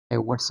Hey,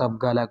 what's up,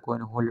 Gala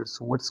coin holders?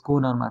 So what's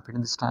going on, my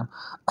friend? This time,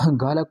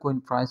 Gala coin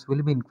price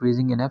will be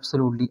increasing, and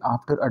absolutely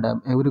after a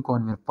dime, every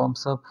coin will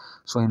pumps up.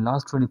 So in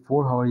last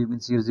 24 hours, you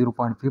can see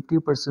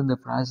 0.50% the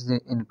price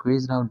is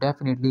increased now.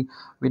 Definitely,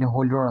 when a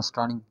holder are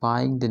starting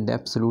buying, then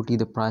absolutely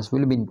the price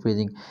will be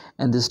increasing.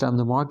 And this time,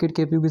 the market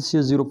cap you can see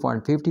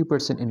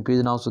 0.50%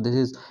 increase now. So this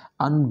is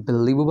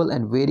unbelievable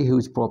and very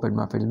huge profit,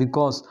 my friends,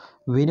 because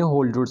when a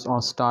holders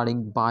are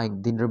starting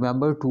buying, then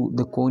remember to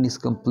the coin is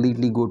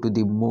completely go to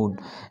the moon,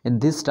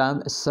 and this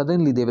time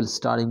suddenly they will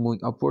starting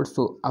moving upwards.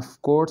 So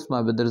of course,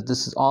 my brothers,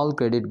 this is all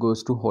credit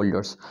goes to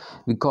holders,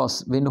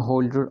 because when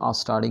holders are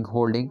starting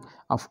holding,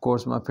 of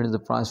course, my friends, the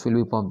price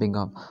will be pumping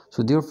up.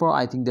 So therefore,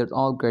 I think that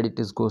all credit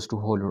is goes to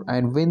holder.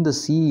 And when the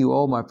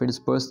CEO, my friends,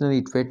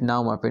 personally tweet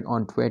now, my friend,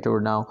 on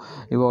Twitter now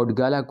about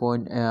Gala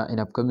coin in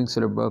upcoming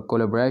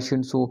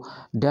collaboration, so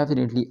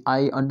definitely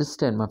I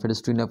understand, my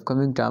friends, to in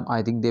upcoming time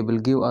I think they will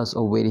give us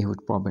a very huge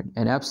profit,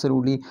 and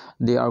absolutely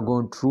they are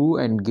going through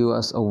and give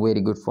us a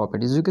very good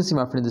profit. As you can see,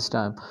 my friend, this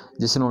time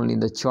this is only in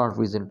the chart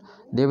result,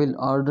 they will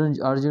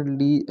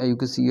urgently you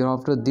can see here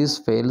after this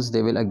fails,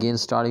 they will again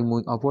starting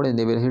moving upward, and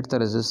they will hit the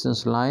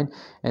resistance line,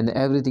 and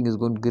everything is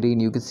going green.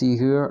 You can see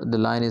here the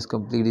line is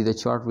completely the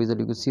chart result.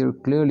 You can see here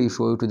clearly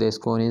show you to the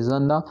coin is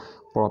on the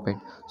profit.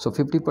 So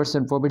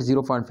 50% profit,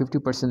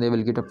 0.50% they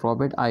will get a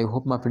profit. I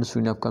hope, my friends,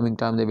 in upcoming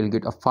time they will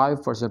get a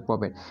 5%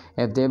 profit.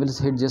 If they will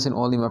hit just and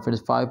only, my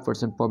friends,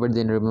 5% profit,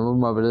 then remember,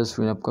 my brothers,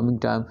 in upcoming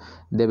time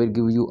they will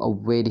give you a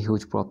very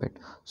huge profit.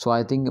 So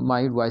I think my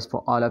advice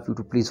for all of you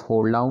to please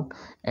hold down,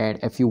 and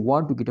if you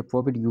want to get a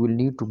profit, you will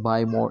need to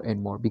buy more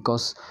and more,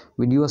 because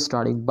when you are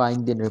starting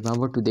buying, then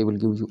remember to they will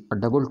give you a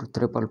double to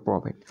triple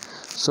profit.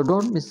 So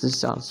don't miss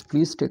this chance.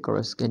 Please take a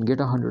risk and get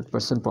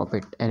 100%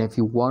 profit. And if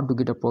you want to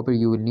get a profit,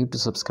 you will need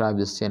to subscribe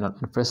this channel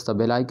and press the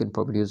bell icon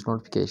for videos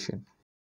notification.